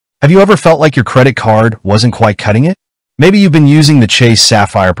Have you ever felt like your credit card wasn't quite cutting it? Maybe you've been using the Chase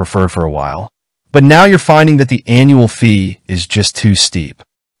Sapphire Preferred for a while, but now you're finding that the annual fee is just too steep.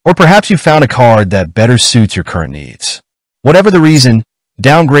 Or perhaps you found a card that better suits your current needs. Whatever the reason,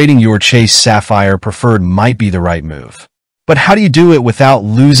 downgrading your Chase Sapphire Preferred might be the right move. But how do you do it without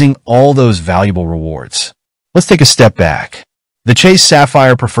losing all those valuable rewards? Let's take a step back. The Chase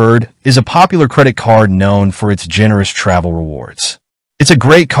Sapphire Preferred is a popular credit card known for its generous travel rewards. It's a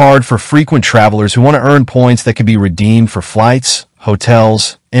great card for frequent travelers who want to earn points that can be redeemed for flights,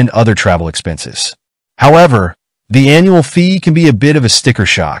 hotels, and other travel expenses. However, the annual fee can be a bit of a sticker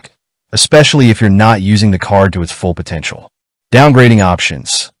shock, especially if you're not using the card to its full potential. Downgrading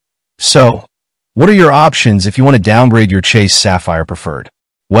options. So, what are your options if you want to downgrade your Chase Sapphire Preferred?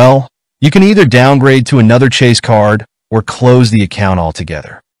 Well, you can either downgrade to another Chase card or close the account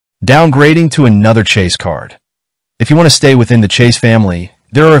altogether. Downgrading to another Chase card. If you want to stay within the Chase family,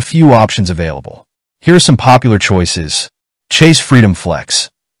 there are a few options available. Here are some popular choices. Chase Freedom Flex.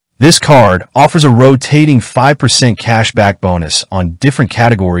 This card offers a rotating 5% cashback bonus on different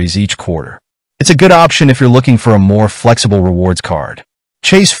categories each quarter. It's a good option if you're looking for a more flexible rewards card.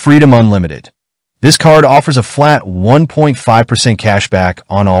 Chase Freedom Unlimited. This card offers a flat 1.5% cashback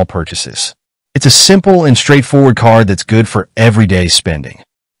on all purchases. It's a simple and straightforward card that's good for everyday spending.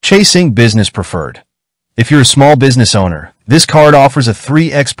 Chase Business Preferred. If you're a small business owner, this card offers a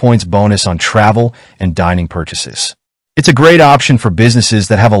 3x points bonus on travel and dining purchases. It's a great option for businesses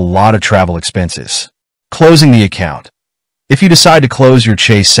that have a lot of travel expenses. Closing the account. If you decide to close your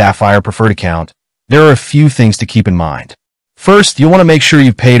Chase Sapphire Preferred account, there are a few things to keep in mind. First, you'll want to make sure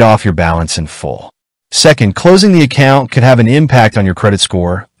you've paid off your balance in full. Second, closing the account could have an impact on your credit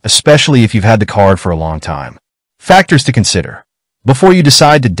score, especially if you've had the card for a long time. Factors to consider. Before you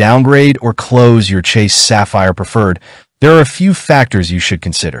decide to downgrade or close your Chase Sapphire Preferred, there are a few factors you should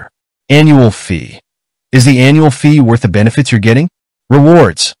consider. Annual fee. Is the annual fee worth the benefits you're getting?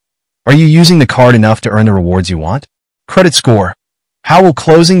 Rewards. Are you using the card enough to earn the rewards you want? Credit score. How will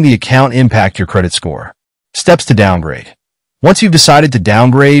closing the account impact your credit score? Steps to downgrade. Once you've decided to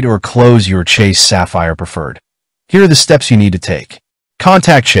downgrade or close your Chase Sapphire Preferred, here are the steps you need to take.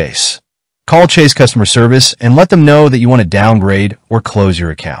 Contact Chase. Call Chase customer service and let them know that you want to downgrade or close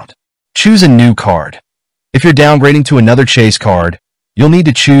your account. Choose a new card. If you're downgrading to another Chase card, you'll need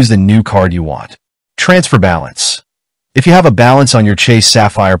to choose the new card you want. Transfer balance. If you have a balance on your Chase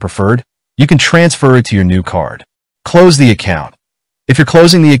Sapphire Preferred, you can transfer it to your new card. Close the account. If you're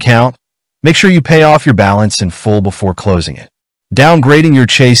closing the account, make sure you pay off your balance in full before closing it. Downgrading your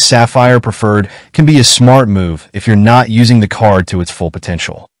Chase Sapphire Preferred can be a smart move if you're not using the card to its full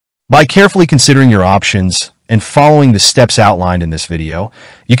potential. By carefully considering your options and following the steps outlined in this video,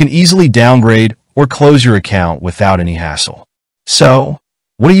 you can easily downgrade or close your account without any hassle. So,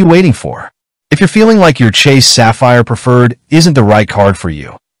 what are you waiting for? If you're feeling like your Chase Sapphire Preferred isn't the right card for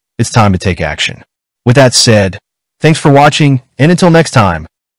you, it's time to take action. With that said, thanks for watching, and until next time,